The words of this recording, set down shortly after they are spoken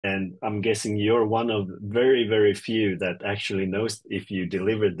And I'm guessing you're one of very, very few that actually knows if you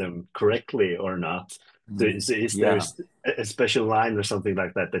delivered them correctly or not. So is there Yeah. a special line or something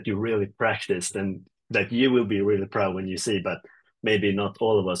like that that you really practiced and that you will be really proud when you see, but maybe not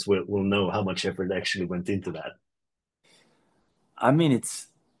all of us will know how much effort actually went into that. I mean,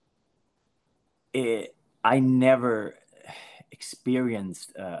 I never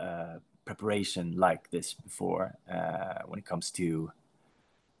experienced preparation like this before when it comes to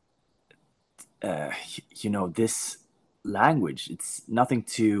this language. It's nothing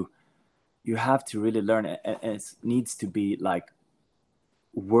to you have to really learn it, and it needs to be like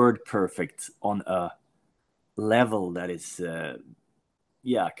word perfect on a level that is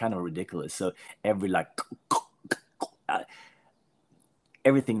yeah, kind of ridiculous. So every like uh,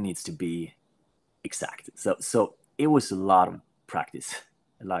 everything needs to be exact. So it was a lot of practice,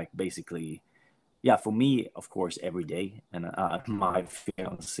 like basically, yeah, for me, of course, every day. And my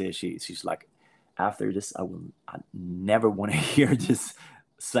fiance, she's like, after this, I never want to hear this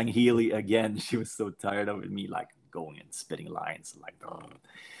Sanghili again. She was so tired of me like going and spitting lines like. Ugh.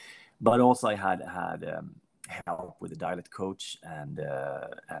 But also I had help with a dialect coach and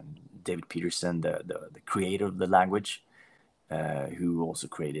David Peterson, the creator of the language, who also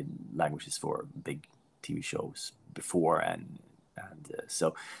created languages for big TV shows before, and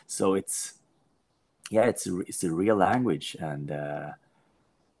so it's yeah, it's a real language, and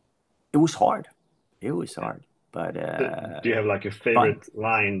it was hard. It was Yeah. hard, but Do you have like a fun. favorite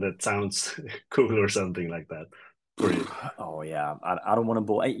line that sounds cool or something like that for you? Oh yeah, I don't want to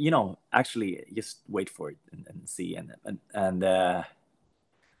bore. Actually, just wait for it and see, and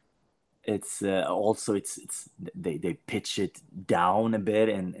it's also it's they pitch it down a bit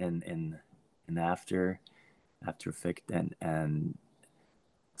in After Effect, and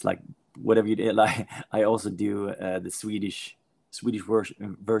it's like whatever you did. Like I also do the Swedish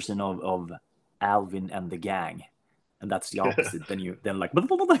version of Alvin and the Gang, and that's the opposite. Then like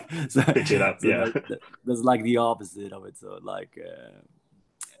so Pitch it up, so yeah. that's like the opposite of it. So like,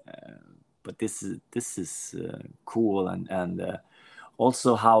 but this is cool, and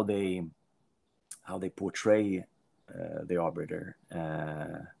also how they portray the Arbiter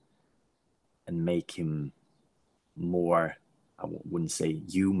and make him more. Wouldn't say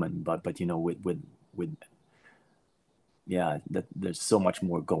human, but with yeah, that there's so much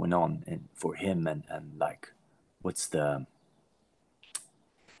more going on and for him, and like what's the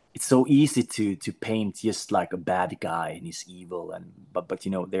it's so easy to paint just like a bad guy and he's evil, and but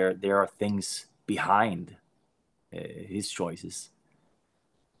there are things behind his choices,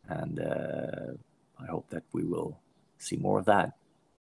 and I hope that we will see more of that.